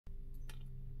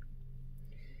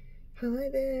Hi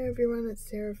there everyone, it's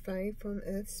Sarah Faye from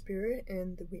Earth Spirit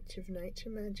and the Witch of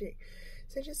Nature Magic.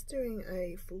 So just doing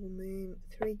a full moon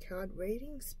 3-card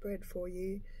reading spread for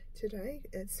you today.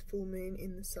 It's full moon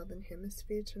in the southern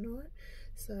hemisphere tonight.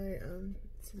 So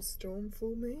it's a storm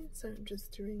full moon, so I'm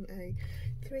just doing a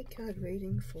 3-card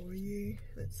reading for you.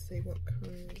 Let's see what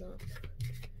comes up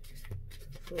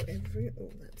for every, oh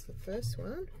that's the first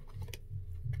one.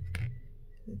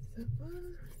 There's that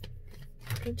one.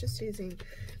 I'm just using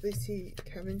Lucy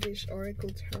Cavendish Oracle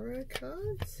Tarot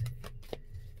cards,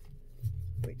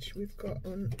 which we've got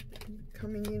on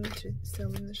coming in to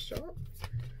sell in the shop.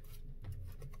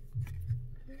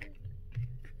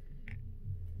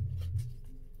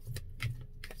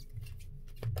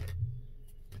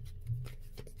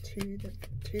 Two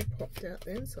popped out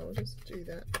then, so I'll just do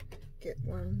that. Get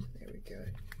one. There we go.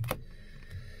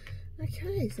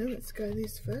 Okay, so let's go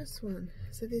this first one.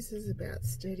 So this is about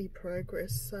steady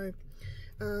progress. So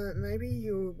maybe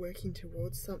you're working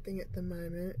towards something at the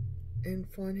moment and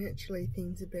financially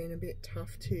things have been a bit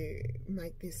tough to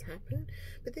make this happen,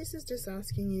 but this is just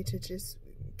asking you to just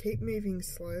keep moving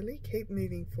slowly, keep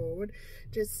moving forward.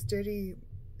 Just steady,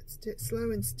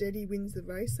 slow and steady wins the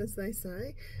race, as they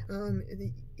say.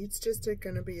 It's just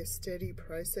going to be a steady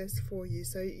process for you,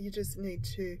 so you just need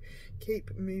to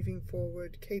keep moving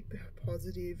forward, keep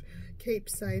positive, keep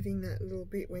saving that little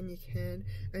bit when you can,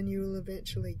 and you will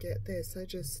eventually get there. So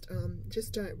just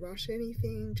don't rush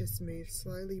anything, just move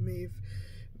slowly,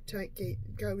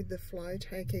 go with the flow,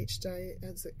 take each day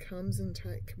as it comes and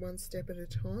take one step at a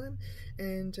time,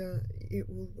 and it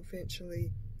will eventually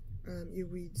you'll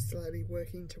be slowly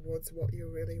working towards what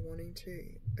you're really wanting to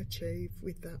achieve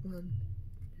with that one.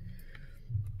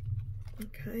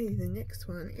 Okay, the next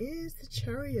one is the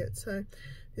Chariot. So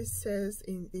this says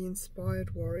in the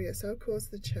Inspired Warrior. So of course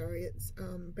the Chariot's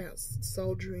about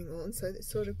soldiering on, so it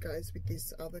sort of goes with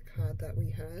this other card that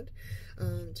we had,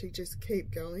 to just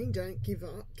keep going, don't give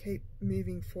up, keep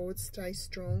moving forward, stay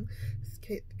strong,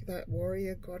 keep that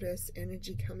warrior goddess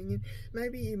energy coming in.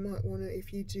 Maybe you might want to,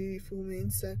 if you do full moon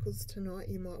circles tonight,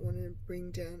 you might want to bring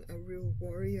down a real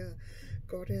warrior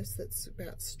goddess that's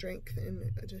about strength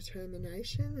and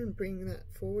determination and bring that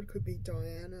forward. Could be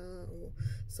Diana or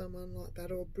someone like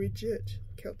that, or Bridget,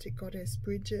 Celtic goddess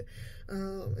Bridget,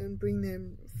 and bring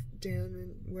them down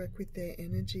and work with their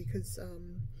energy, because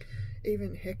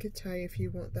even Hecate, if you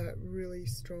want that really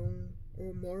strong,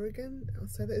 or Morrigan.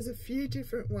 So there's a few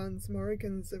different ones.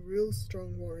 Morrigan's a real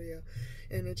strong warrior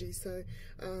energy, so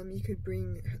you could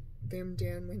bring them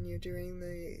down when you're doing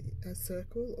the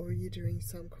circle, or you're doing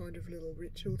some kind of little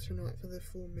ritual tonight for the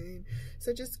full moon.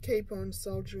 So just keep on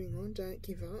soldiering on, don't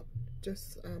give up,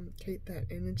 just keep that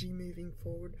energy moving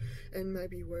forward, and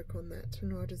maybe work on that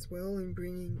tonight as well, and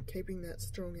keeping that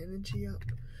strong energy up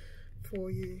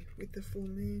for you with the full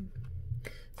moon.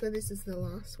 So this is the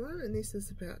last one, and this is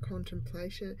about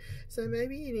contemplation. So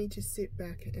maybe you need to sit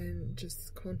back and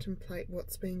just contemplate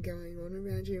what's been going on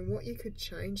around you and what you could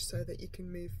change so that you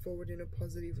can move forward in a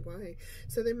positive way.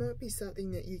 So there might be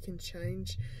something that you can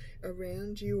change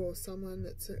around you, or someone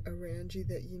that's around you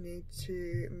that you need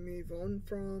to move on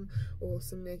from, or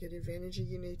some negative energy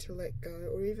you need to let go,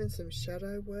 or even some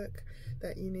shadow work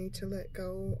that you need to let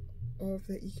go of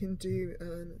that you can do.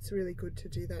 It's really good to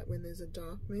do that when there's a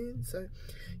dark moon, so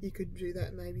you could do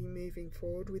that maybe moving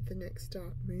forward with the next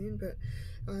dark moon. But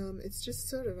it's just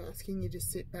sort of asking you to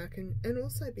sit back and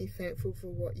also be thankful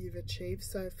for what you've achieved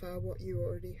so far, what you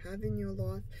already have in your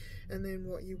life, and then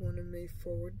what you want to move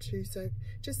forward to. So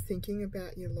just thinking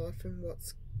about your life and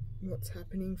what's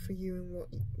happening for you, and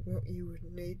what you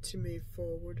would need to move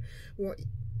forward,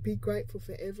 be grateful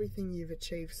for everything you've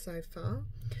achieved so far,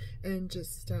 and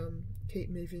just keep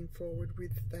moving forward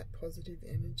with that positive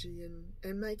energy,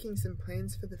 and making some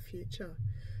plans for the future.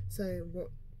 So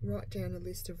write down a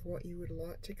list of what you would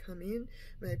like to come in.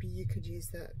 Maybe you could use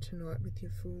that tonight with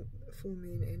your full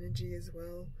moon energy as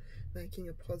well, making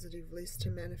a positive list to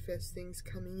manifest things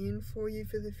coming in for you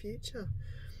for the future.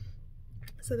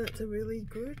 So that's a really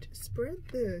good spread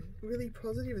there, really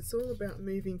positive. It's all about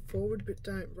moving forward, but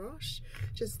don't rush.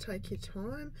 Just take your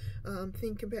time,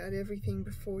 think about everything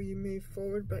before you move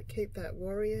forward, but keep that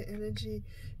warrior energy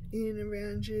in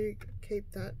around you,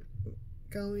 keep that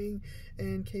going,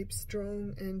 and keep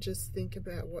strong, and just think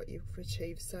about what you've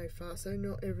achieved so far. So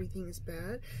not everything's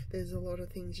bad, there's a lot of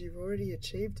things you've already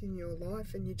achieved in your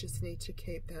life, and you just need to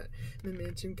keep that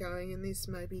momentum going. And this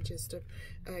may be just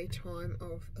a time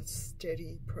of a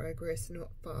steady progress, not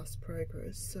fast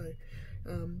progress. So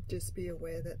just be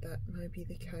aware that that may be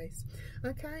the case.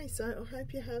 Okay, so I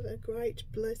hope you have a great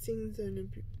blessings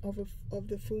of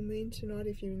the full moon tonight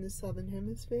if you're in the southern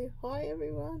hemisphere. Hi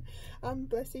everyone,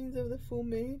 blessings of the full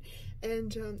moon,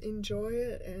 and enjoy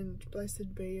it, and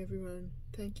blessed be everyone.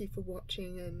 Thank you for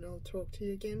watching, and I'll talk to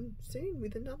you again soon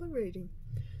with another reading.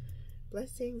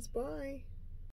 Blessings, bye.